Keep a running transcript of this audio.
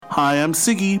Hi, I'm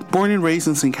Siggy, born and raised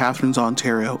in St. Catharines,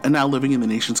 Ontario, and now living in the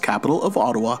nation's capital of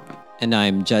Ottawa. And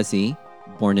I'm Jesse,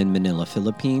 born in Manila,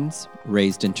 Philippines,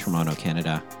 raised in Toronto,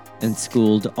 Canada, and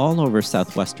schooled all over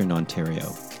southwestern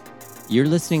Ontario. You're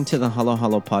listening to the Halo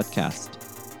Halo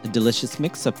podcast, a delicious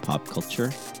mix of pop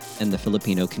culture and the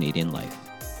Filipino-Canadian life.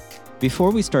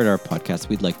 Before we start our podcast,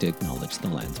 we'd like to acknowledge the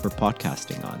lands we're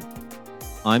podcasting on.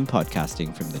 I'm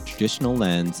podcasting from the traditional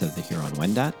lands of the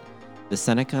Huron-Wendat, the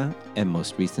Seneca, and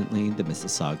most recently, the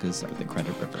Mississaugas of the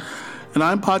Credit River. And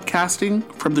I'm podcasting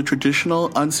from the traditional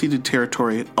unceded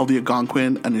territory of the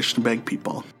Algonquin and Anishinaabe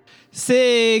people.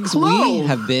 Sigs, Hello. We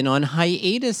have been on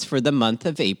hiatus for the month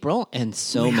of April, and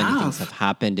many things have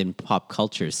happened in pop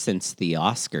culture since the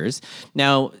Oscars.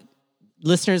 Now,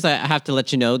 listeners, I have to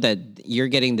let you know that you're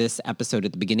getting this episode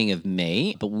at the beginning of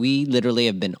May, but we literally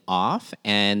have been off,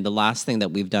 and the last thing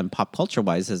that we've done pop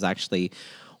culture-wise is actually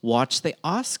watch the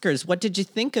Oscars. What did you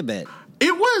think of it?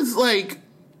 It was like,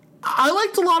 I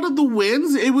liked a lot of the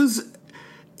wins.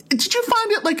 Did you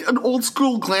find it like an old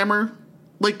school glamour,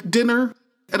 like dinner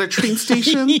at a train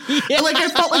station? Yeah. Like, I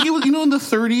felt like it was, in the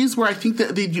 30s where I think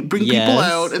that they bring people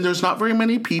out and there's not very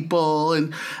many people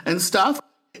and stuff.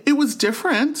 It was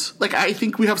different. Like, I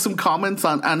think we have some comments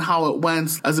on how it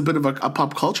went as a bit of a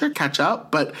pop culture catch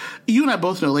up. But you and I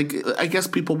both know, like, I guess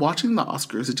people watching the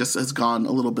Oscars, it just has gone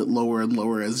a little bit lower and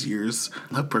lower as years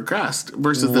have progressed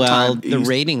versus the time. Well, the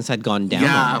ratings had gone down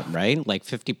on it, right? Like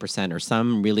 50% or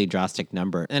some really drastic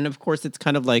number. And of course, it's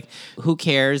kind of like, who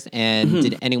cares? And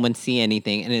did anyone see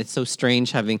anything? And it's so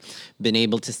strange having been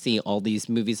able to see all these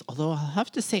movies. Although I'll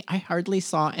have to say, I hardly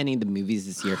saw any of the movies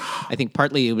this year. I think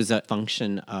partly it was a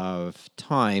function of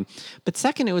time, but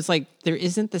second, it was like there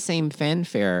isn't the same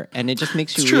fanfare, and it just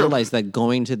makes you realize that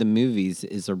going to the movies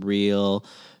is a real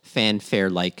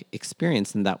fanfare-like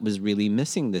experience, and that was really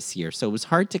missing this year. So it was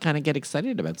hard to kind of get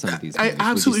excited about some of these movies. I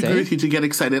absolutely agree with you to get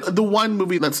excited. The one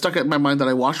movie that stuck out in my mind that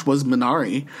I watched was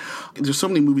Minari. There's so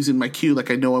many movies in my queue,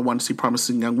 like I know I want to see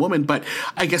Promising Young Woman, but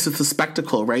I guess it's a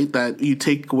spectacle, right? That you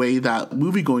take away that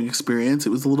movie-going experience. It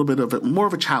was a little bit of more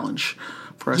of a challenge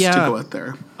for us to go out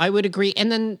there. I would agree.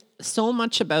 And then so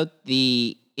much about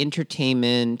the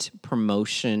entertainment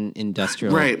promotion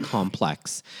industrial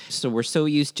complex. So we're so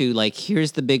used to, like,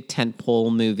 here's the big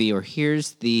tentpole movie, or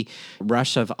here's the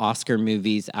rush of Oscar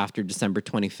movies after December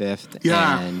 25th.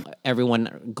 And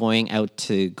everyone going out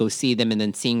to go see them, and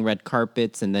then seeing red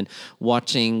carpets, and then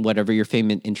watching whatever your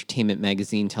favorite entertainment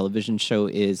magazine television show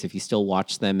is, if you still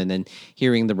watch them, and then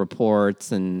hearing the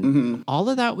reports, and all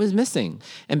of that was missing.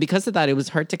 And because of that, it was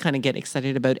hard to kind of get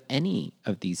excited about any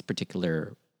of these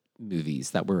particular movies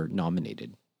that were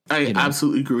nominated. I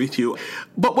absolutely agree with you.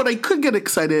 But what I could get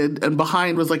excited and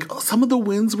behind was, like, some of the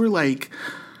wins were, like,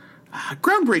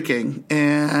 groundbreaking.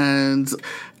 And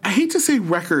I hate to say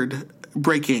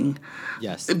record-breaking.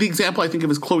 Yes. The example I think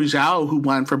of is Chloe Zhao, who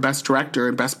won for Best Director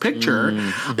and Best Picture.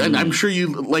 And I'm sure you,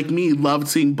 like me, loved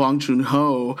seeing Bong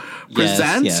Joon-ho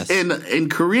present in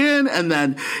Korean. And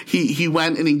then he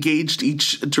went and engaged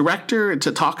each director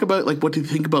to talk about, like, what do you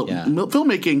think about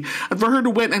filmmaking? And for her to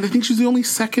win, and I think she's the only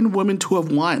second woman to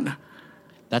have won.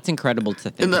 That's incredible to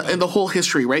think in the whole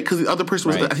history, right? Because the other person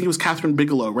was, I think it was Catherine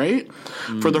Bigelow, right?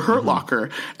 For The Hurt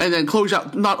Locker. And then Chloe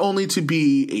Zhao, not only to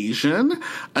be Asian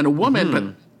and a woman, but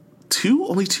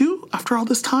only two after all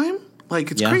this time?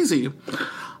 Like, it's crazy.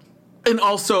 And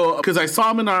also, because I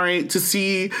saw Minari to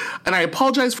see, and I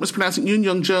apologize for mispronouncing, Yoon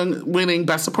Young-jung winning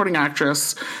Best Supporting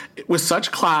Actress with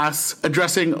such class,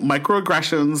 addressing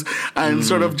microaggressions, and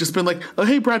sort of just been like, oh,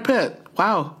 hey, Brad Pitt.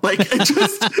 Wow. Like, it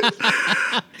just,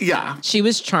 She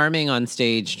was charming on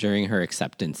stage during her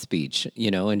acceptance speech,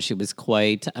 and she was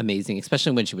quite amazing,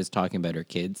 especially when she was talking about her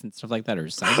kids and stuff like that, her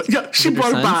sons. She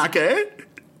brought it back, eh?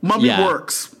 Mummy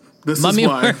works. Mummy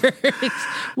works.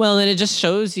 Well, and it just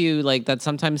shows you, like, that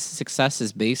sometimes success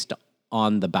is based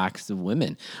on the backs of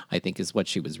women, I think, is what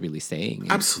she was really saying.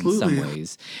 Absolutely. In some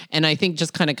ways. And I think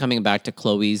just kind of coming back to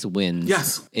Chloe's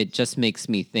wins, it just makes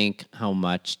me think how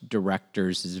much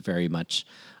directors is very much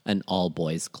an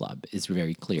all-boys club is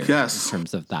very clear in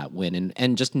terms of that win.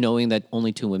 And just knowing that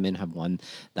only two women have won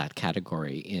that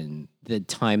category in the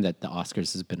time that the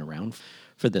Oscars has been around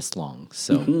for this long.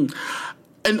 So...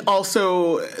 And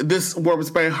also, this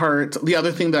warms my heart. The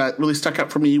other thing that really stuck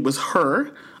out for me was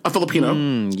her, a Filipino.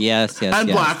 And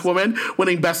Black woman,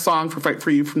 winning Best Song for Fight For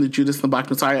You from the Judas and the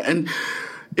Black Messiah. And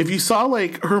if you saw,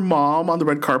 like, her mom on the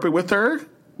red carpet with her,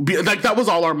 like, that was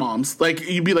all our moms. Like,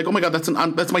 you'd be like, oh my God,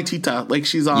 that's my tita. Like,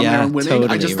 she's on there winning. Totally,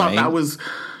 I just thought that was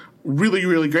really,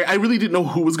 really great. I really didn't know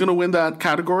who was going to win that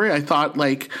category. I thought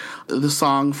like the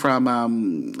song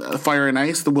from Fire and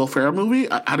Ice, the Will Ferrell movie,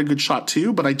 had a good shot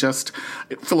too. But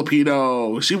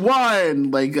Filipino, she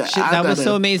won. Like that was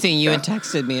so amazing. You had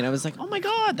texted me, and I was like, "Oh my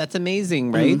god, that's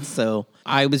amazing!" Right? So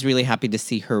I was really happy to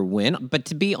see her win. But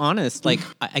to be honest, like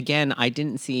again, I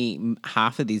didn't see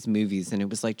half of these movies, and it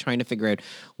was like trying to figure out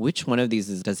which one of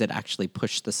these does it actually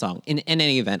push the song. In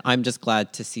any event, I'm just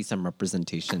glad to see some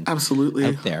representation, absolutely,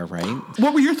 out there. Right?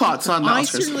 What were your thoughts on the Oscars? I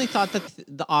certainly thought that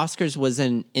the Oscars was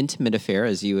an intimate affair,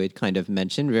 as you had kind of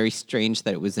mentioned. Very strange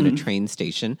that it was in a train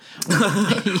station.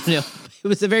 It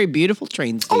was a very beautiful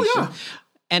train station. Oh, yeah.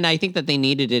 And I think that they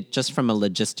needed it just from a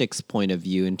logistics point of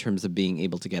view in terms of being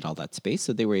able to get all that space.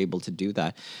 So they were able to do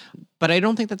that. But I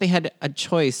don't think that they had a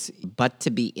choice but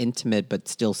to be intimate but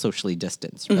still socially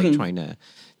distanced, right? Trying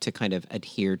to kind of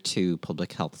adhere to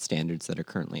public health standards that are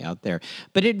currently out there.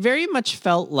 But it very much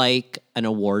felt like an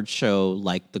award show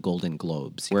like the Golden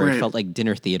Globes, where it felt like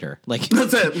dinner theater. Like,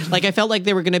 that's it. Like I felt like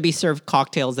they were going to be served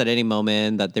cocktails at any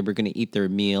moment, that they were going to eat their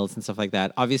meals and stuff like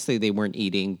that. Obviously, they weren't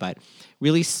eating, but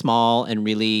really small and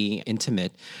really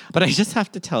intimate. But I just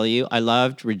have to tell you, I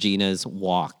loved Regina's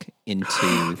walk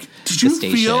into Did you the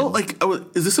station. feel like, oh,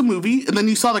 is this a movie? And then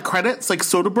you saw the credits, like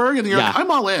Soderbergh, and you're like, I'm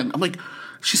all in. I'm like,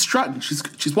 she's strutting.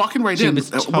 She's walking right in. She was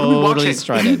totally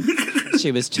strutting.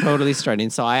 She was totally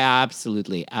strutting. So I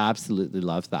absolutely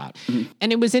love that.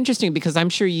 And it was interesting because I'm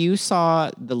sure you saw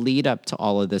the lead up to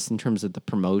all of this in terms of the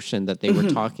promotion, that they were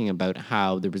talking about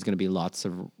how there was going to be lots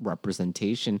of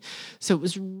representation. So it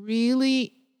was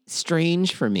really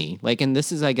strange for me. Like, and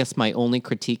this is, I guess, my only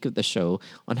critique of the show,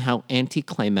 on how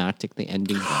anticlimactic the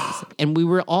ending was. And we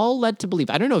were all led to believe,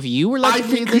 I don't know if you were led to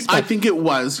believe this. I think it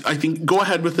was. Go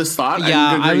ahead with this thought.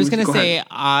 Yeah, I was going to say,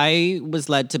 I was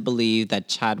led to believe that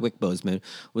Chadwick Boseman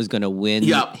was going to win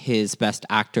his Best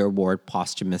Actor award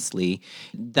posthumously.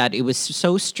 That it was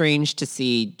so strange to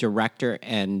see director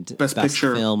and Best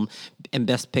Picture film and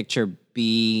Best Picture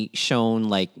be shown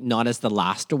like not as the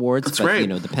last awards,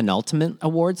 but the penultimate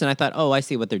awards. And I thought, I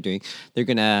see what they're doing. They're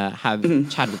gonna have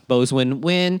Chadwick Boseman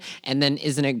win, and then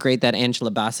isn't it great that Angela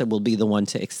Bassett will be the one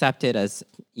to accept it as,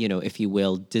 if you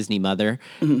will, Disney mother.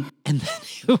 And then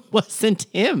it wasn't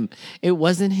him. It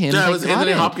wasn't him. Yeah, it was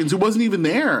Anthony Hopkins, who wasn't even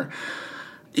there.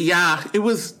 Yeah, it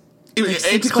was. It was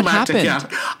anticlimactic. Yeah,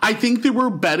 I think they were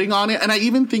betting on it, and I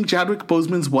even think Chadwick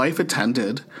Boseman's wife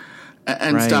attended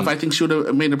and stuff. I think she would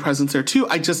have made a presence there too.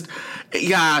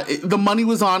 The money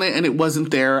was on it and it wasn't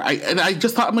there. I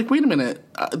just thought, I'm like, wait a minute,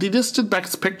 they just did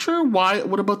Best Picture? Why?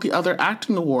 What about the other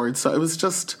acting awards? So it was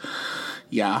just,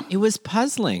 it was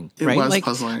puzzling. It was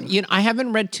puzzling. I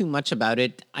haven't read too much about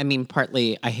it. I mean,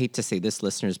 partly, I hate to say this,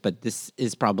 listeners, but this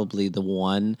is probably the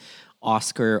one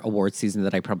Oscar award season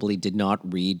that I probably did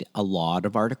not read a lot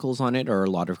of articles on it or a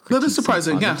lot of critiques. That is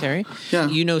surprising, commentary. Yeah.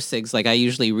 Sigs, like I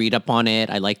usually read up on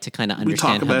it. I like to kind of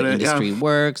understand how the industry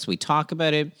works. We talk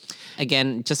about it.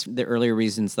 Again, just the earlier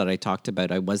reasons that I talked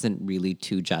about, I wasn't really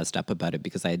too jazzed up about it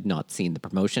because I had not seen the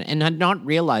promotion and had not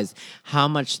realized how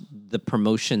much the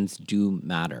promotions do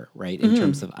matter, right? In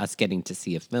terms of us getting to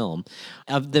see a film.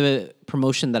 Of the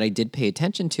promotion that I did pay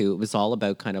attention to, it was all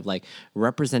about kind of like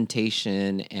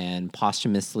representation, and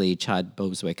posthumously Chad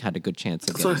Boswick had a good chance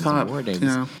of getting an award. It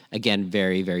was, again,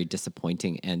 very, very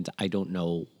disappointing, and I don't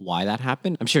know why that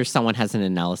happened. I'm sure someone has an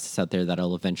analysis out there that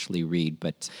I'll eventually read,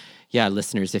 but yeah,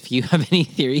 listeners, if you have any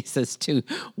theories as to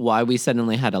why we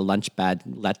suddenly had a lunch bad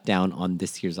letdown on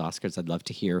this year's Oscars, I'd love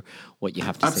to hear what you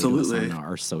have to say to us on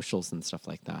our socials and stuff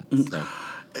like that. So,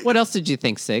 what else did you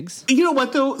think, Sigs? You know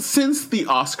what, though? Since the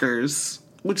Oscars,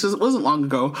 which wasn't long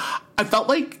ago, I felt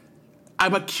like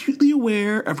I'm acutely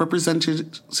aware of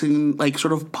representation, like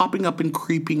sort of popping up and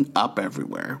creeping up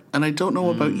everywhere. And I don't know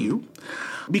about you,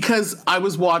 because I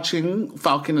was watching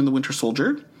Falcon and the Winter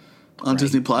Soldier on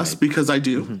Disney Plus, because I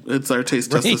do. It's our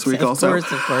taste test this week also. Of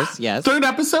course, yes. Third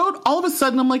episode, all of a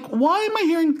sudden I'm like, why am I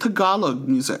hearing Tagalog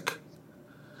music?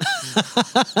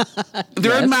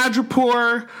 They're in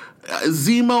Madripoor,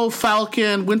 Zemo,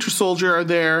 Falcon, Winter Soldier are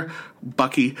there,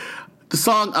 Bucky. The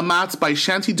song Amats by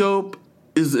Shanty Dope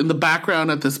is in the background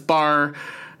at this bar.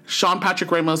 Sean Patrick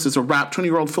Ramos is a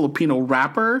 20-year-old Filipino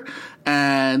rapper,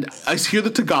 and I hear the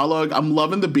Tagalog. I'm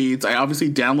loving the beats. I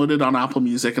obviously downloaded it on Apple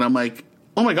Music, and I'm like,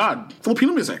 oh my God,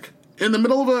 Filipino music in the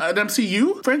middle of an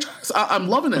MCU franchise? I'm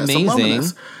loving this. Amazing. I'm loving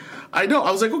this. I know.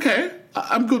 I was like, okay,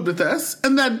 I'm good with this.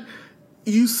 And then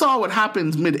you saw what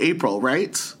happened mid-April,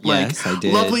 right? Yes, I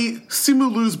did. Lovely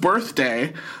Simu Liu's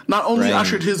birthday not only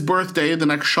ushered his birthday, the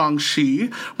next Shang-Chi,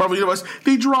 Marvel Universe,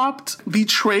 they dropped the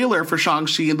trailer for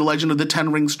Shang-Chi and the Legend of the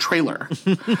Ten Rings trailer.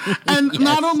 And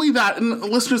not only that, and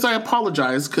listeners, I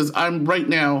apologize because I'm right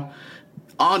now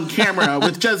on camera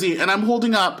with Jezzy and I'm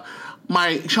holding up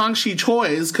my Shang-Chi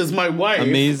toys because my wife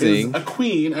is a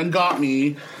queen and got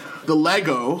me the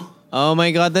Lego. Oh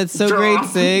my God, that's so great,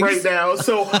 Sigs. Right now.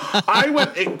 So I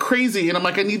went crazy and I'm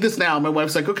like, I need this now. My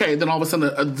wife's like, okay. Then all of a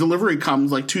sudden a delivery comes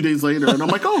like 2 days later and I'm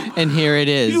like, oh. And here it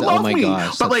is. You love my me.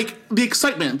 gosh. But like the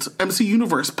excitement, MC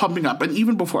Universe pumping up. And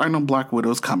even before I know Black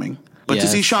Widow's coming. But to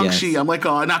see Shang-Chi, I'm like,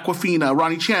 an Awkwafina,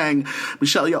 Ronnie Chang,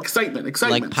 Michelle Yeoh. Excitement.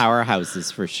 Like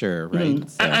powerhouses for sure, right? Mm-hmm.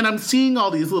 So. And I'm seeing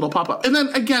all these little pop-up. And then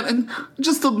again, and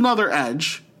just another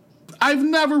edge. I've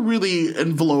never really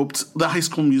enveloped the High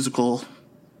School Musical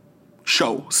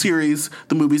show, series,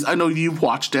 the movies. I know you've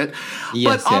watched it.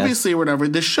 But obviously, whatever,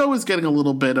 this show is getting a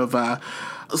little bit of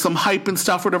some hype and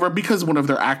stuff, whatever, because one of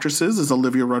their actresses is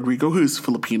Olivia Rodrigo, who's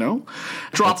Filipino,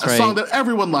 dropped a song that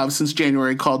everyone loves since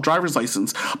January called Driver's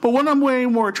License. But what I'm way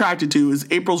more attracted to is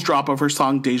April's drop of her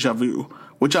song Deja Vu,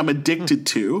 which I'm addicted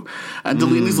to. And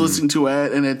Delaney's listening to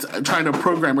it, and it's trying to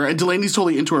program her. And Delaney's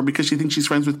totally into her because she thinks she's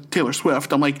friends with Taylor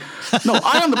Swift. I'm like, no,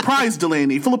 eye on the prize,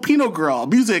 Delaney. Filipino girl,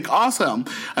 music, awesome.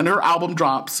 And her album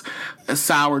drops,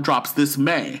 Sour drops this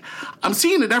May. I'm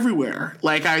seeing it everywhere.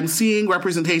 Like, I'm seeing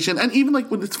representation. And even,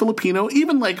 like, when it's Filipino,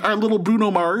 even, like, our little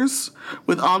Bruno Mars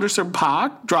with Anderson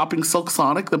 .Paak dropping Silk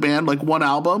Sonic, the band, like, one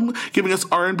album, giving us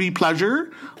R&B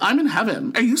pleasure. I'm in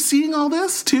heaven. Are you seeing all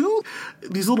this, too?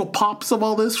 These little pops of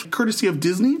all this, courtesy of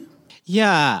Disney?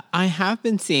 Yeah, I have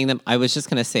been seeing them. I was just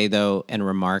going to say, though, and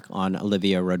remark on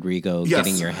Olivia Rodrigo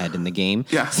getting your head in the game.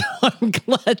 Yeah. So I'm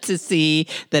glad to see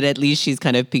that at least she's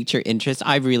kind of piqued your interest.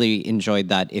 I've really enjoyed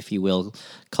that, if you will,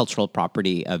 cultural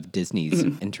property of Disney's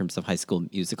in terms of High School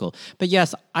Musical. But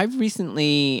yes, I've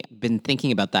recently been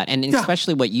thinking about that, and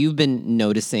especially what you've been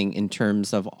noticing in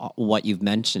terms of what you've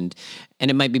mentioned.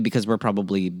 And it might be because we're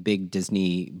probably big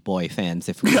Disney boy fans,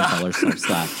 if we can call ourselves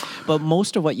that. But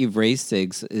most of what you've raised,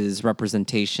 Sigs, is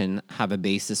representation have a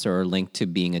basis or a link to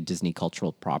being a Disney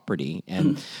cultural property,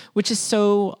 and which is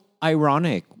so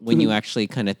ironic when you actually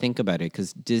kind of think about it,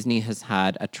 because Disney has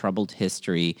had a troubled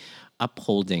history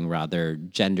upholding rather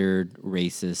gendered,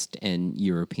 racist, and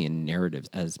European narratives,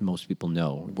 as most people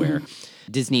know, where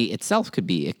Disney itself could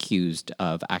be accused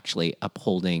of actually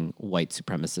upholding white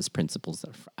supremacist principles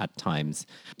at times.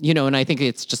 You know, and I think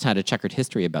it's just had a checkered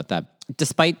history about that.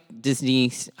 Despite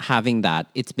Disney having that,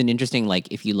 it's been interesting, like,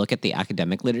 if you look at the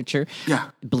academic literature,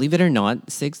 believe it or not,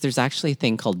 Sigs, there's actually a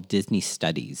thing called Disney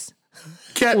Studies.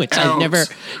 Which I've never.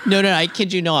 No, I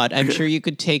kid you not. I'm sure you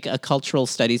could take a cultural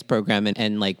studies program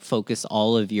and like focus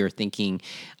all of your thinking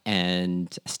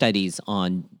and studies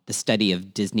on the study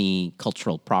of Disney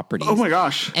cultural properties. Oh my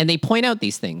gosh. And they point out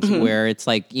these things where it's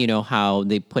like, you know, how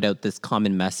they put out this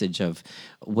common message of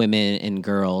women and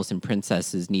girls and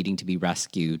princesses needing to be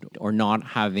rescued or not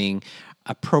having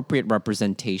appropriate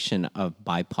representation of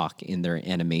BIPOC in their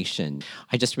animation.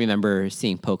 I just remember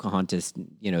seeing Pocahontas,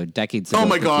 you know, decades ago. Oh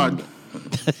my God.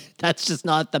 That's just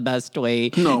not the best way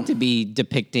to be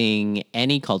depicting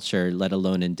any culture, let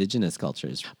alone indigenous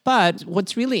cultures. But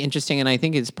what's really interesting, and I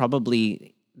think it's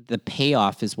probably the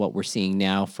payoff is what we're seeing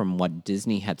now from what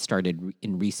Disney had started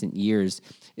in recent years,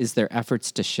 is their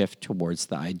efforts to shift towards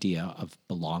the idea of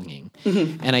belonging.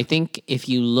 And I think if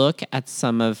you look at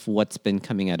some of what's been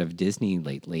coming out of Disney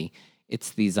lately,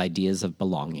 it's these ideas of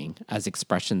belonging as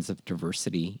expressions of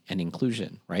diversity and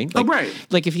inclusion, right? Like,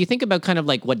 like if you think about kind of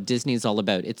like what Disney is all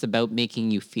about, it's about making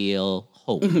you feel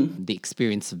hope, the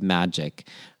experience of magic,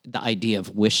 the idea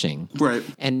of wishing. Right.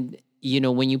 And, you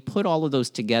know, when you put all of those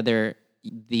together,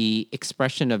 the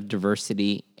expression of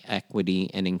diversity,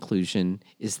 equity, and inclusion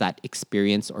is that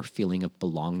experience or feeling of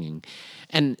belonging.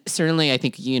 And certainly, I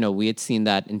think, you know, we had seen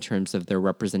that in terms of their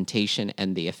representation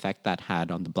and the effect that had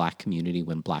on the Black community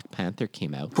when Black Panther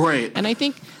came out. Right. And I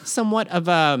think somewhat of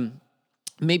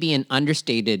maybe an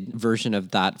understated version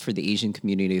of that for the Asian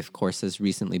community, of course, is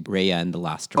recently Raya and the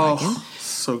Last Dragon. Oh,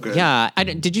 so good. Yeah.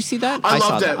 Did you see that? I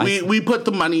loved it. We put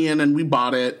the money in and we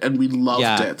bought it and we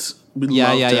loved it. We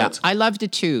loved it. I loved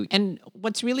it too. And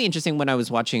what's really interesting when I was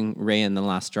watching Raya and the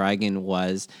Last Dragon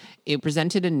was it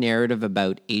presented a narrative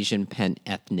about Asian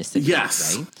ethnicity.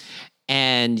 Yes. Right?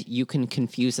 And you can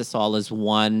confuse us all as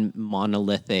one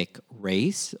monolithic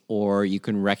race, or you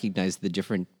can recognize the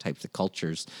different types of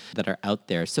cultures that are out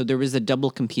there. So there was a double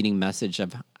competing message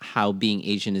of how being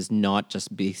Asian is not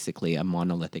just basically a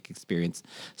monolithic experience,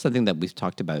 something that we've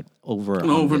talked about over and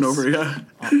over, yeah.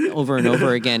 over and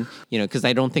over again, because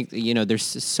I don't think, there's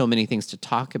so many things to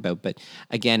talk about, but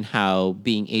again, how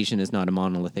being Asian is not a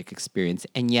monolithic experience.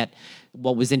 And yet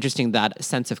what was interesting, that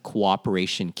sense of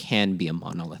cooperation can be a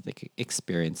monolithic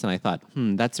experience. And I thought,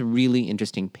 that's a really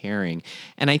interesting pairing.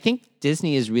 And I think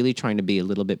Disney is really trying to be a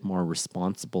little bit more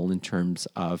responsible in terms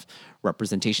of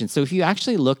representation. So if you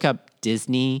actually look up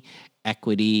Disney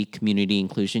equity, community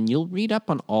inclusion, you'll read up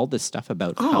on all this stuff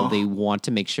about how they want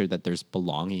to make sure that there's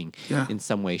belonging in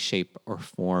some way, shape, or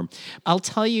form. I'll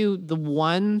tell you the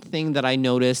one thing that I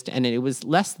noticed, and it was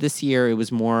less this year, it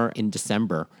was more in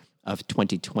December of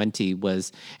 2020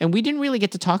 was, and we didn't really get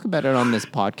to talk about it on this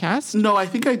podcast. No, I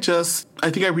think I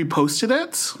reposted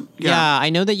it. Yeah,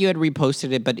 I know that you had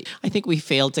reposted it, but I think we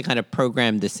failed to kind of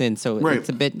program this in. So it's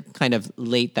a bit kind of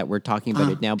late that we're talking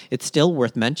about it now. It's still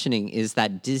worth mentioning is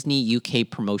that Disney UK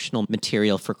promotional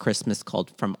material for Christmas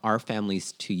called From Our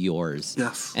Families to Yours.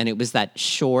 Yes. And it was that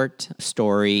short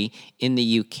story in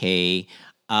the UK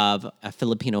of a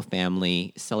Filipino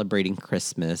family celebrating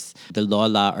Christmas, the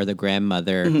lola or the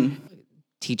grandmother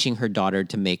teaching her daughter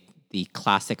to make the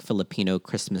classic Filipino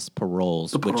Christmas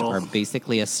paroles, which are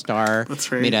basically a star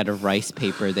made out of rice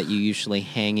paper that you usually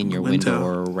hang in your window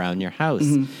or around your house.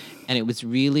 And it was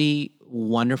really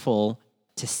wonderful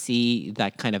to see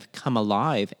that kind of come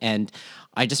alive. And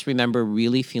I just remember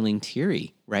really feeling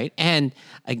teary, right? And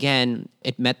again,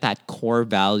 it met that core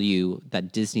value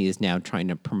that Disney is now trying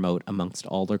to promote amongst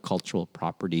all their cultural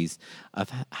properties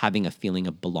of having a feeling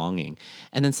of belonging.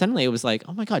 And then suddenly it was like,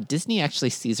 oh my God, Disney actually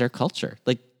sees our culture.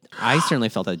 Like, I certainly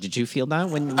felt that. Did you feel that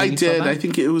when I you did. saw that? I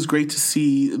think it was great to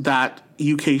see that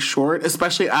UK short,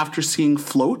 especially after seeing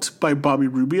Float by Bobby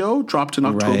Rubio dropped in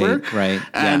October. Right.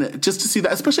 And just to see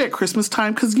that, especially at Christmas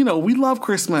time, because, we love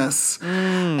Christmas.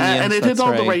 And it hit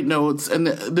all the right notes, and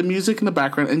the music in the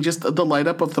background, and just the light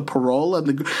up of the parole and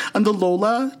the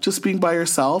Lola just being by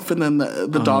herself, and then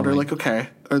the daughter,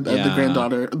 or the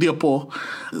granddaughter, the Apo,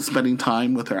 spending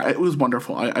time with her. It was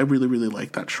wonderful. I really, really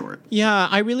liked that short. Yeah,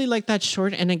 I really like that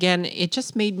short. And again, it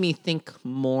just made me think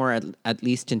more, at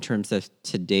least in terms of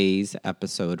today's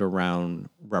episode, around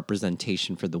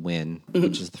representation for the win,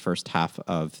 which is the first half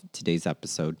of today's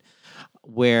episode,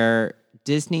 where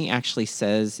Disney actually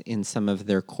says in some of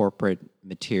their corporate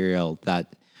material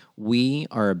that we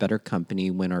are a better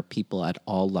company when our people at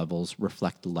all levels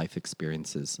reflect the life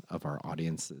experiences of our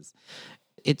audiences.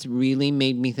 It's really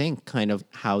made me think kind of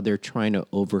how they're trying to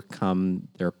overcome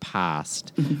their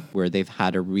past, where they've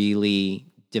had a really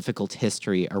difficult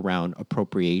history around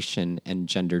appropriation and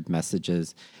gendered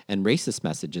messages and racist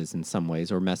messages in some ways,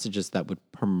 or messages that would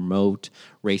promote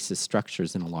racist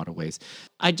structures in a lot of ways.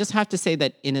 I just have to say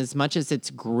that in as much as it's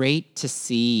great to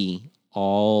see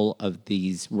all of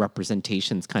these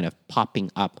representations kind of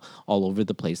popping up all over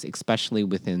the place, especially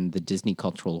within the Disney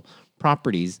cultural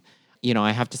properties,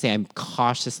 I have to say I'm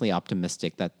cautiously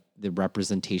optimistic that the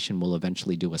representation will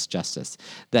eventually do us justice.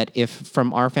 That if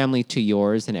From Our Family to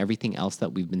Yours and everything else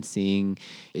that we've been seeing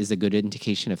is a good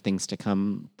indication of things to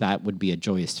come, that would be a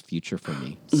joyous future for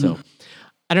me. So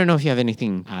I don't know if you have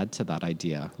anything to add to that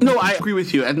idea. No, I agree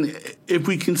with you. And if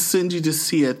we continue to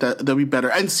see it, that'll be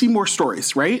better. And see more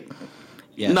stories, right?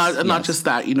 Yes, not just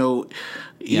that,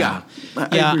 Yeah.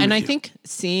 And I think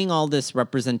seeing all this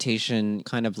representation,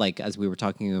 kind of like as we were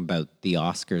talking about the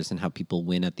Oscars and how people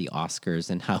win at the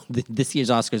Oscars and how this year's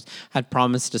Oscars had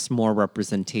promised us more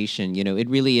representation, it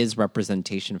really is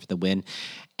representation for the win.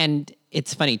 And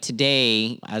it's funny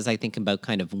today, as I think about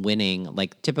kind of winning,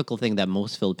 like typical thing that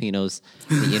most Filipinos,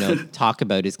 talk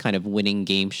about is kind of winning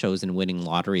game shows and winning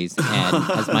lotteries. And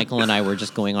as Michael and I were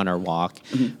just going on our walk,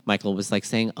 Michael was like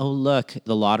saying, "Oh, look,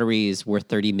 the lottery is worth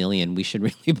 30 million. We should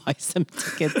really buy some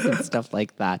tickets and stuff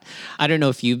like that." I don't know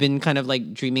if you've been kind of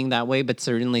like dreaming that way, but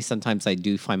certainly sometimes I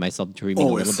do find myself dreaming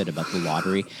a little bit about the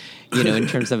lottery, in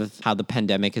terms of how the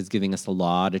pandemic is giving us a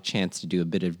lot of chance to do a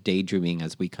bit of daydreaming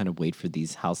as we kind of wait for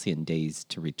these halcyon days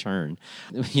to return.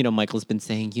 Michael's been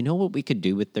saying, what we could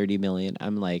do with 30 million?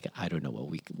 I'm like, I don't know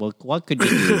what could you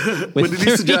do with what did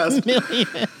he suggest? million?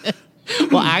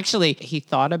 Well, actually, he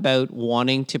thought about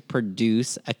wanting to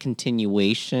produce a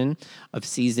continuation of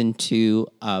season 2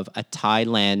 of a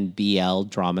Thailand BL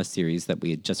drama series that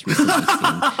we had just recently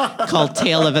seen called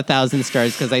Tale of a Thousand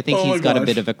Stars, because I think he's got a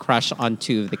bit of a crush on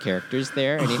 2 of the characters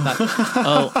there. And he thought,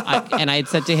 I had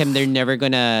said to him, they're never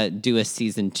going to do a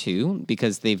season 2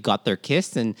 because they've got their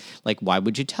kiss. And like, why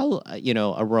would you tell,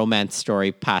 a romance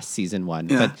story past season 1?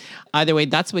 Yeah. But either way,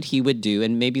 that's what he would do.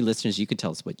 And maybe listeners, you could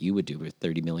tell us what you would do with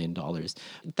 $30 million.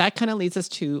 That kind of leads us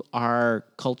to our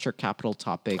culture capital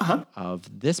topic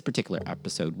of this particular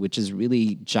episode, which is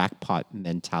really jackpot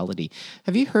mentality.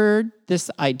 Have you heard this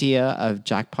idea of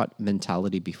jackpot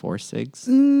mentality before, Sigs?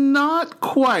 Not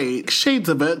quite. Shades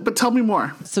of it, but tell me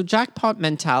more. So jackpot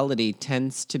mentality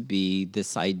tends to be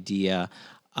this idea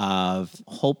of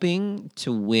hoping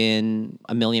to win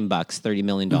 $1 million, $30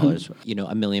 million,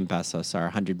 $1 million pesos or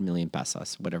 100 million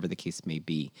pesos, whatever the case may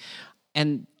be.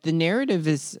 And the narrative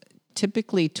is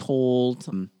typically told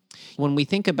when we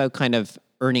think about kind of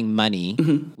earning money,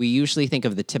 we usually think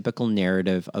of the typical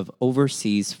narrative of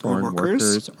overseas foreign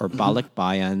workers or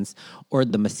balikbayans or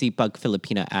the Masipag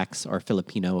Filipina X or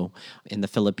Filipino in the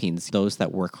Philippines, those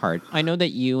that work hard. I know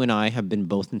that you and I have been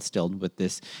both instilled with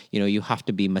this, you have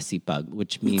to be Masipag,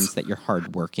 which means that you're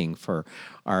hardworking, for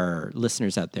our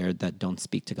listeners out there that don't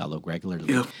speak Tagalog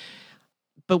regularly. Yeah.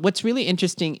 But what's really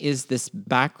interesting is this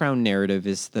background narrative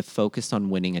is the focus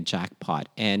on winning a jackpot.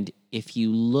 And if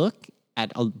you look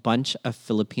at a bunch of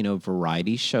Filipino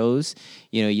variety shows,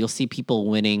 you'll see people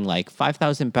winning like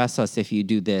 5,000 pesos if you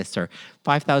do this, or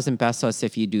 5,000 pesos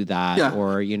if you do that,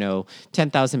 or,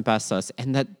 10,000 pesos.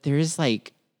 And that there is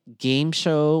like game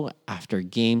show after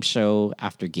game show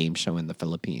after game show in the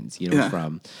Philippines,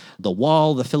 from The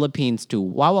Wall, the Philippines to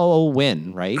Wow Wow Wow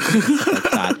Win, right? Stuff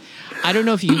like that. I don't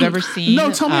know if you've ever seen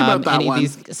tell me about that one.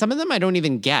 Some of them I don't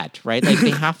even get, right? Like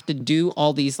they have to do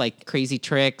all these like crazy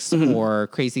tricks or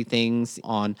crazy things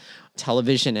on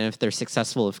television, and if they're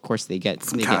successful, of course they get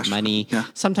money. Yeah.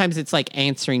 Sometimes it's like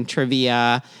answering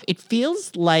trivia. It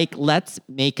feels like Let's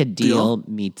Make a Deal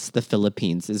meets the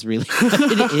Philippines is really what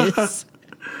it is.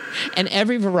 And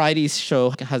every variety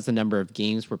show has a number of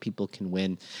games where people can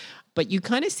win. But you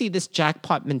kind of see this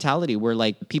jackpot mentality where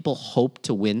like people hope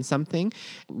to win something,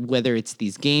 whether it's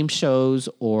these game shows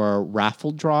or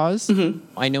raffle draws.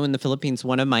 I know in the Philippines,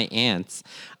 one of my aunts,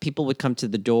 people would come to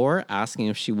the door asking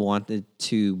if she wanted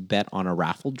to bet on a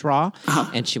raffle draw,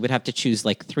 and she would have to choose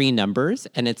like 3 numbers.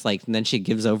 And it's like, and then she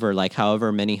gives over like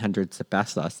however many hundreds of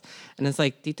pesos. And it's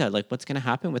like, Tita, like what's going to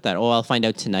happen with that? Oh, I'll find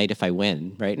out tonight if I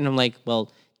win, right? And I'm like,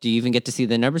 well, do you even get to see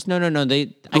the numbers? No. I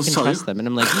can trust them. And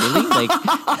I'm like, really? Like,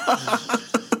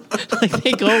 like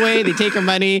they go away, they take her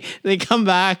money, they come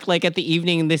back like at the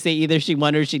evening and they say either she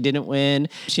won or she didn't win.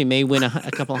 She may win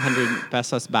a couple hundred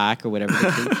pesos back or whatever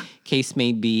the case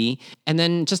may be. And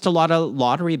then just a lot of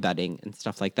lottery betting and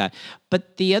stuff like that.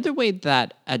 But the other way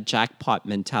that a jackpot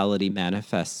mentality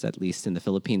manifests, at least in the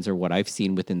Philippines, or what I've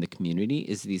seen within the community,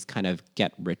 is these kind of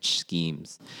get-rich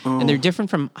schemes. And they're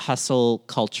different from hustle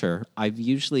culture. I've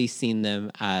usually seen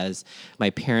them as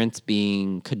my parents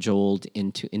being cajoled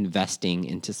into investing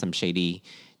into some shady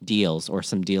deals or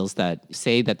some deals that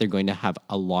say that they're going to have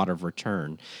a lot of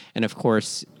return. And of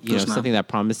course, something that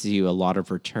promises you a lot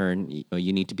of return,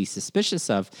 you need to be suspicious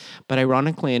of. But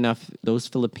ironically enough, those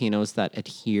Filipinos that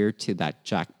adhere to that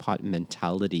jackpot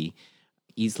mentality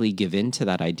easily give in to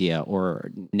that idea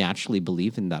or naturally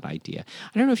believe in that idea.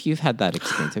 I don't know if you've had that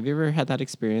experience. Have you ever had that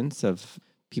experience of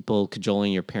people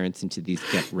cajoling your parents into these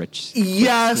get-rich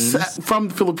yes schemes? from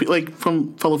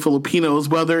fellow Filipinos,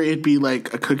 whether it be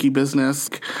like a cookie business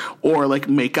or like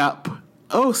makeup.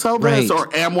 Oh, sell this, or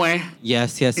Amway.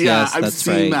 Yes. I've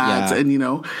seen that, and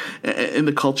in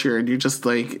the culture, and you're just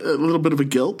like a little bit of a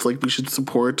guilt, like we should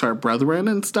support our brethren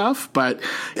and stuff, but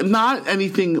not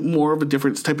anything more of a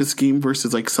different type of scheme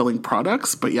versus like selling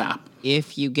products. But yeah.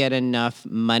 If you get enough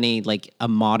money, like a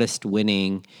modest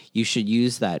winning, you should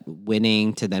use that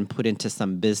winning to then put into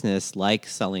some business like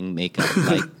selling makeup,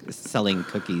 like selling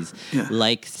cookies,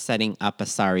 like setting up a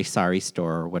sari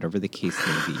store or whatever the case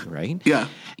may be, right?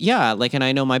 Yeah, and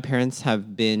I know my parents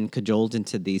have been cajoled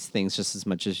into these things just as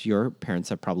much as your parents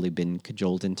have probably been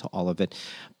cajoled into all of it.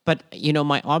 But,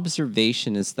 my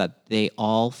observation is that they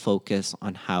all focus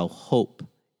on how hope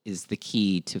is the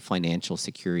key to financial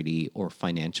security or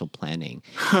financial planning,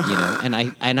 and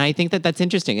I think that that's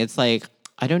interesting. It's like,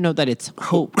 I don't know that it's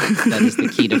hope that is the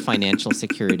key to financial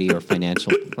security or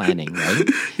financial planning, right?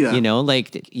 Yeah. You know,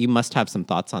 like you must have some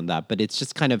thoughts on that, but it's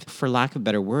just kind of, for lack of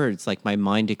better words, like my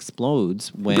mind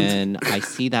explodes when I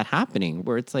see that happening,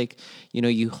 where it's like, you know,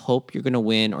 you hope you're going to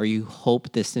win or you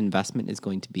hope this investment is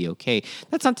going to be okay.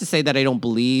 That's not to say that I don't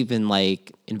believe in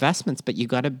like investments, but you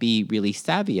got to be really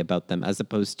savvy about them, as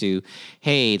opposed to,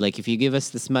 hey, like if you give us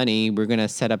this money, we're going to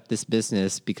set up this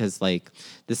business because like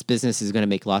this business is going to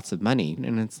make lots of money.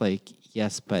 And it's like,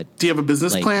 yes, but do you have a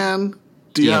business like, plan?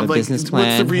 Do you have like, business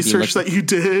plan? What's the research that you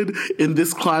did in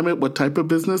this climate? What type of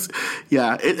business?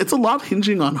 Yeah, it's a lot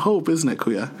hinging on hope, isn't it,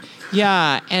 Kuya?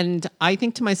 Yeah, and I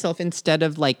think to myself, instead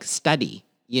of like study,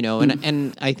 you know,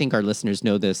 and I think our listeners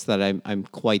know this, that I'm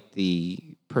quite the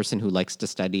person who likes to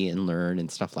study and learn and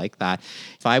stuff like that.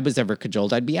 If I was ever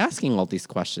cajoled, I'd be asking all these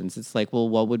questions. It's like, well,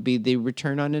 what would be the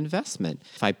return on investment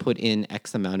if I put in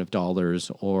X amount of dollars?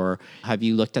 Or have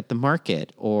you looked at the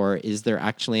market? Or is there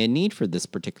actually a need for this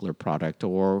particular product?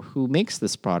 Or who makes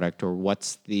this product? Or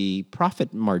what's the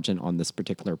profit margin on this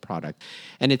particular product?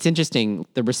 And it's interesting,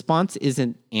 the response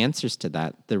isn't answers to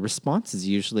that. The response is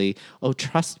usually, oh,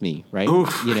 trust me, right?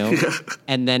 Oof, you know, yeah.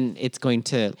 And then it's going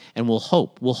to, and we'll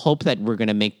hope that we're going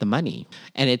to make the money.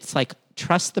 And it's like,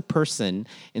 trust the person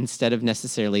instead of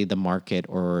necessarily the market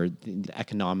or the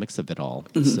economics of it all.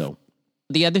 So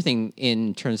the other thing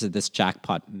in terms of this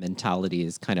jackpot mentality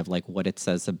is kind of like what it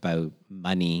says about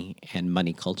money and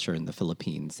money culture in the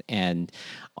Philippines. And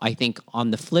I think on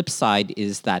the flip side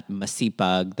is that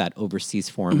masipag, that overseas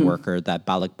foreign worker, that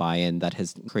balikbayan that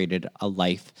has created a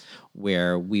life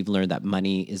where we've learned that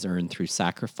money is earned through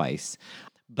sacrifice.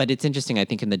 But it's interesting, I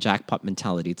think in the jackpot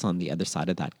mentality, it's on the other side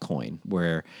of that coin,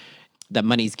 where that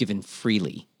money is given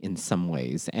freely in some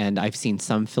ways. And I've seen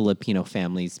some Filipino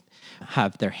families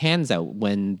have their hands out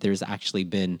when there's actually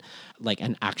been like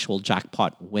an actual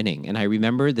jackpot winning. And I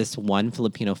remember this one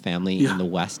Filipino family in the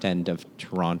west end of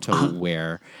Toronto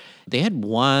where they had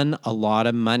won a lot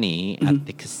of money at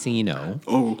the casino.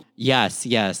 Oh. Yes.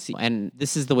 And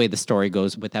this is the way the story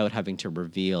goes without having to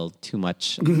reveal too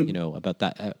much, you know, about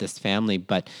that this family.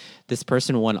 But this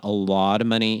person won a lot of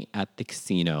money at the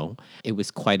casino. It was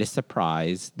quite a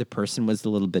surprise. The person was a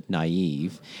little bit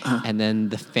naive. And then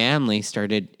the family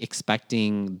started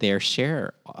expecting their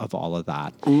share of all of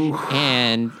that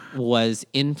and was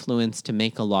influenced to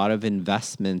make a lot of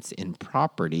investments in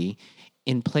property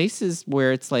in places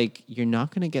where it's like you're not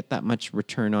going to get that much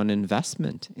return on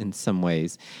investment in some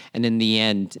ways. And in the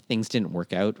end, things didn't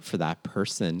work out for that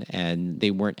person and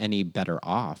they weren't any better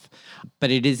off.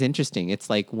 But it is interesting. It's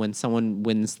like when someone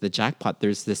wins the jackpot,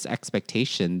 there's this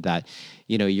expectation that,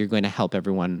 you know, you're going to help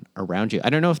everyone around you. I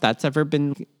don't know if that's ever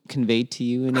been conveyed to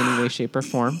you in any way, shape, or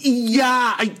form.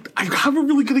 Yeah, I have a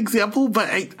really good example, but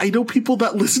I know people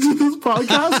that listen to this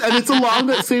podcast, and it's along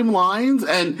that same lines.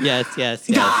 And yes.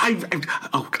 Yeah, I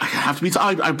have to be.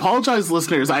 I apologize,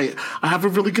 listeners. I have a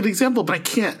really good example, but I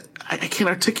can't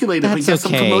articulate it. That's but yes,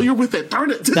 okay. I'm familiar with it.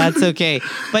 Darn it. That's okay.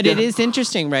 But it is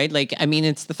interesting, right? Like, I mean,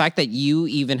 it's the fact that you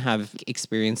even have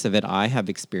experience of it. I have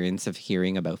experience of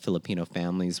hearing about Filipino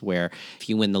families where if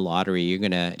you win the lottery, you're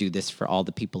going to do this for all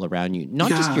the people around you. Not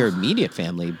just your immediate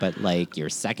family, but like your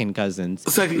second cousins,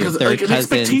 your third like an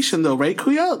cousins. expectation though, right,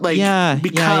 Kuya? Like,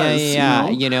 because,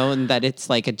 you know, and that it's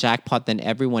like a jackpot, then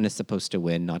everyone is supposed to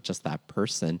win, not just that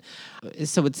person.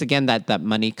 So it's again that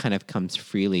money kind of comes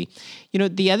freely. You know,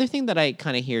 the other thing that I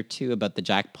kind of hear too about the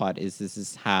jackpot is this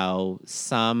is how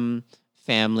some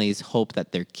families hope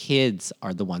that their kids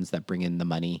are the ones that bring in the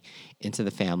money into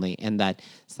the family and that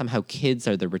somehow kids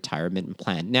are the retirement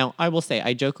plan. Now, I will say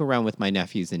I joke around with my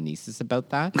nephews and nieces about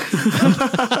that.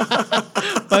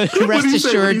 But rest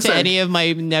assured to any of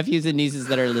my nephews and nieces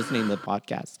that are listening to the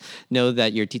podcast, know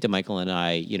that your Tito Michael and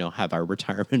I, you know, have our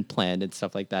retirement plan and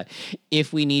stuff like that.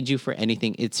 If we need you for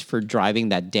anything, it's for driving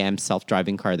that damn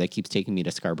self-driving car that keeps taking me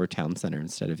to Scarborough Town Center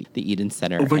instead of the Eden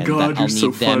Center. Oh my God, I'll you're so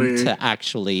need them funny. to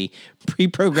actually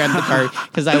pre-program the car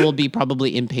because I will be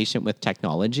probably impatient with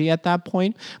technology at that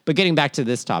point. But getting back to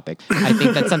this topic, I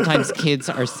think that sometimes kids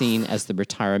are seen as the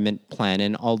retirement plan.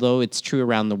 And although it's true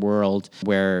around the world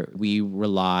where we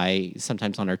rely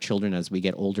sometimes on our children as we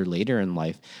get older later in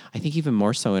life, I think even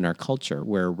more so in our culture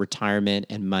where retirement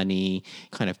and money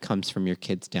kind of comes from your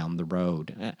kids down the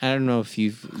road. I don't know if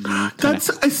you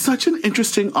That's such an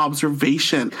interesting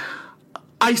observation.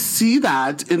 I see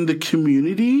that in the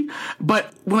community,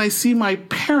 but when I see my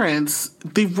parents,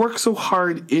 they've worked so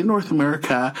hard in North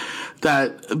America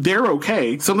that they're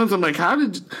okay. Sometimes I'm like,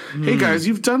 hey guys,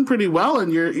 you've done pretty well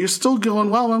and you're still going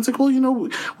well. And I was like, well,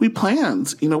 we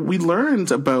planned, we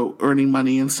learned about earning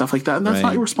money and stuff like that. And that's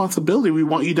not your responsibility. We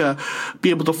want you to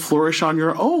be able to flourish on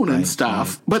your own and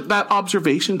stuff. Right. But that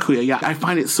observation, Kuya, I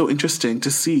find it so interesting to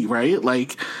see, right?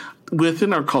 Like,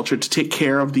 within our culture to take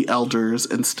care of the elders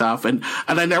and stuff. And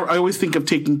I always think of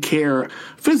taking care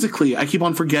physically. I keep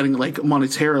on forgetting, like,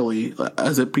 monetarily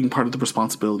as it being part of the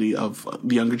responsibility of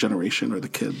the younger generation or the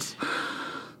kids.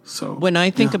 So when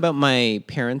I think about my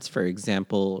parents, for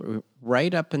example,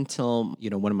 right up until,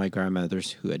 one of my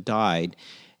grandmothers who had died,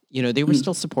 they were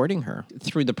still supporting her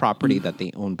through the property that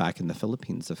they owned back in the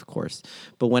Philippines, of course.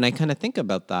 But when I kind of think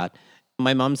about that,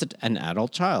 my mom's an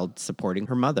adult child supporting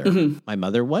her mother. My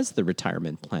mother was the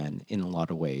retirement plan in a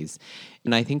lot of ways.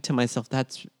 And I think to myself,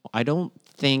 I don't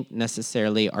think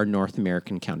necessarily our North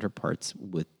American counterparts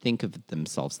would think of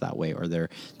themselves that way, or their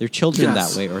children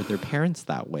that way, or their parents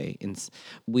that way. And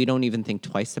we don't even think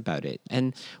twice about it.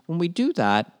 And when we do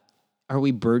that, are we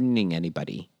burdening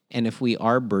anybody? And if we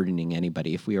are burdening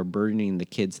anybody, if we are burdening the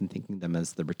kids and thinking them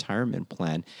as the retirement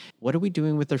plan, what are we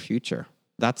doing with their future?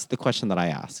 That's the question that I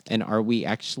ask. And are we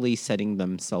actually setting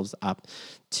themselves up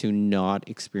to not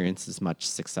experience as much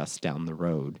success down the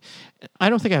road? I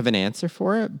don't think I have an answer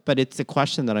for it, but it's a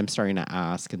question that I'm starting to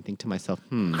ask and think to myself,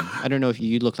 I don't know if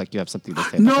you look like you have something to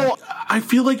say about that. No, I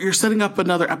feel like you're setting up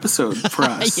another episode for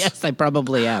us. Yes, I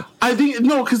probably am. I think,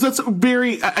 because that's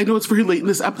I know it's very late in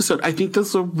this episode. I think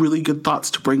those are really good thoughts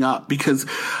to bring up because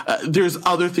there's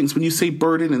other things. When you say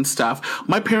burden and stuff,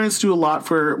 my parents do a lot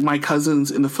for my cousins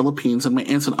in the Philippines and my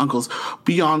aunts and uncles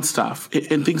beyond stuff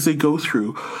and things they go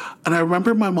through. And I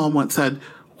remember my mom once said,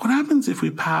 what happens if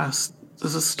we pass?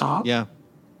 Does it stop? Yeah.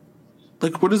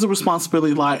 Like, where does the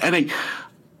responsibility lie? And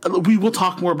we will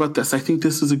talk more about this. I think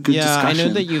this is a good discussion. I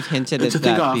know that you've hinted at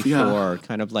that before.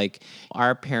 Kind of like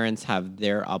our parents have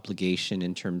their obligation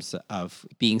in terms of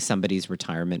being somebody's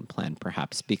retirement plan,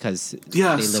 perhaps, because they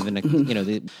live in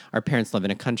a, our parents live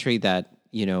in a country that,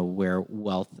 where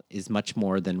wealth is much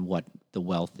more than what the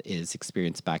wealth is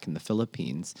experienced back in the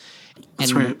Philippines.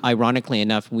 That's and right. Ironically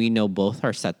enough, we know both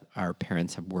our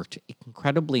parents have worked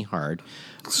incredibly hard,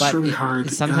 but really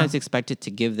hard. Sometimes expected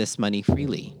to give this money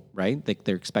freely, right? Like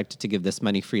they're expected to give this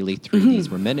money freely through these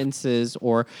remittances,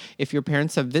 or if your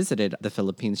parents have visited the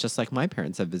Philippines, just like my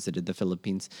parents have visited the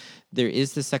Philippines, there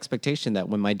is this expectation that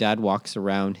when my dad walks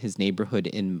around his neighborhood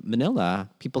in Manila,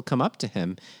 people come up to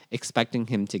him expecting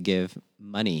him to give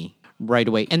money right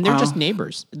away. And they're just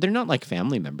neighbors. They're not like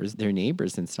family members. They're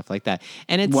neighbors and stuff like that.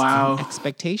 And it's an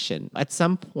expectation. At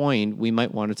some point, we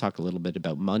might want to talk a little bit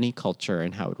about money culture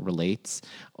and how it relates,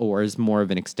 or is more of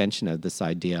an extension of this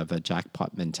idea of a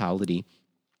jackpot mentality.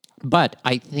 But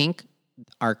I think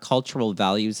our cultural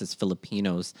values as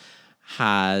Filipinos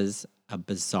has a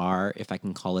bizarre, if I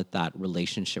can call it that,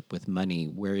 relationship with money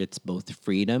where it's both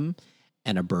freedom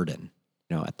and a burden.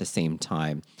 At the same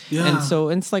time. Yeah. And so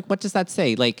it's like, what does that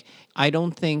say? Like, I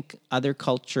don't think other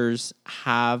cultures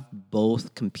have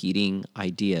both competing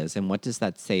ideas. And what does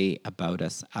that say about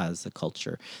us as a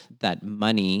culture? That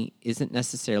money isn't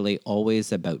necessarily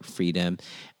always about freedom.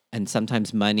 And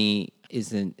sometimes money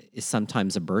is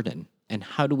sometimes a burden. And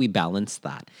how do we balance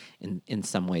that in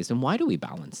some ways? And why do we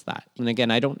balance that? And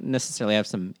again, I don't necessarily have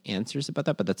some answers about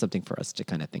that, but that's something for us to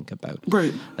kind of think about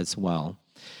as well.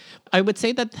 I would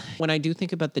say that when I do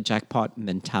think about the jackpot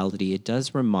mentality, it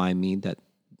does remind me that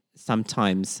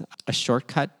sometimes a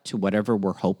shortcut to whatever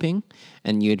we're hoping,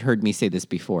 and you had heard me say this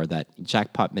before, that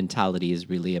jackpot mentality is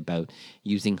really about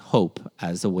using hope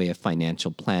as a way of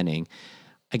financial planning.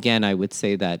 Again, I would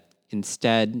say that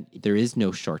instead, there is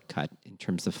no shortcut in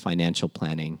terms of financial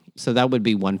planning. So that would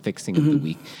be one fixing of the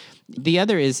week. The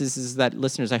other is that,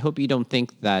 listeners, I hope you don't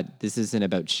think that this isn't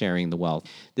about sharing the wealth.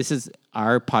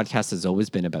 Our podcast has always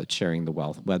been about sharing the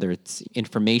wealth, whether it's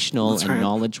informational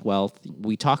knowledge wealth.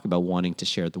 We talk about wanting to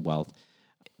share the wealth,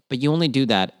 but you only do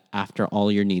that after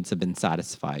all your needs have been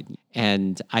satisfied.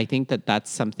 And I think that that's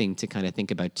something to kind of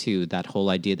think about too, that whole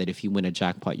idea that if you win a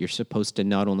jackpot, you're supposed to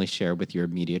not only share with your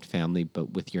immediate family,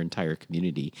 but with your entire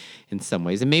community in some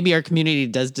ways. And maybe our community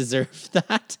does deserve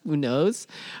that, who knows?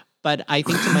 But I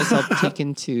think to myself,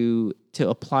 to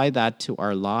apply that to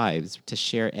our lives, to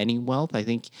share any wealth, I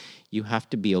think you have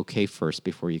to be okay first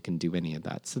before you can do any of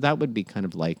that. So that would be kind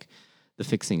of like the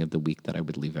fixing of the week that I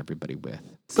would leave everybody with.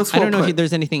 I don't know if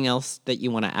there's anything else that you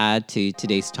want to add to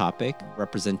today's topic,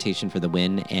 representation for the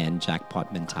win and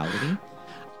jackpot mentality.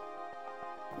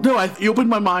 No, you opened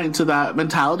my mind to that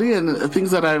mentality and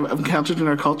things that I've encountered in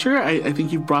our culture. I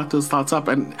think you brought those thoughts up,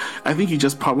 and I think you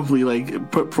just probably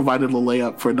like provided a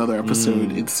layup for another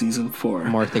episode in season 4.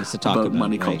 More things to talk about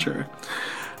money right? culture.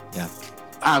 Yeah.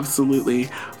 Absolutely.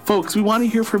 Folks, we want to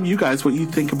hear from you guys what you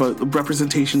think about the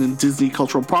representation in Disney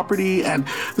cultural property and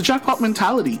the Jackpot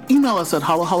mentality. Email us at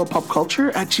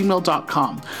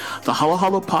holoholoPopculture@gmail.com. The Holo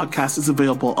Holo podcast is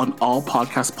available on all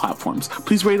podcast platforms.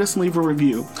 Please rate us and leave a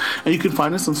review. And you can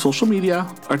find us on social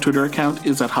media. Our Twitter account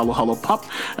is at holoholopup,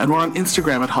 and we're on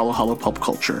Instagram at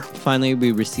holoholoPopculture. Finally,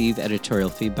 we receive editorial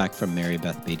feedback from Mary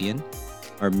Beth Badian.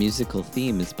 Our musical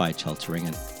theme is by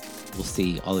Chelteringen. We'll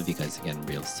see all of you guys again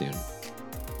real soon.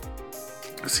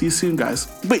 See you soon, guys.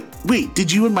 Wait,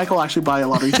 did you and Michael actually buy a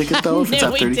lottery ticket, though? If No, it's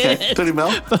at we 30K? didn't. 30 mil?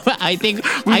 I think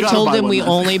I told him we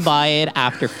only buy it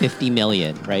after 50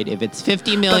 million, right? If it's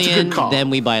 50 million, then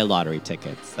we buy a lottery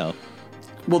ticket. So,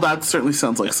 well, that certainly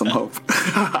sounds like some hope.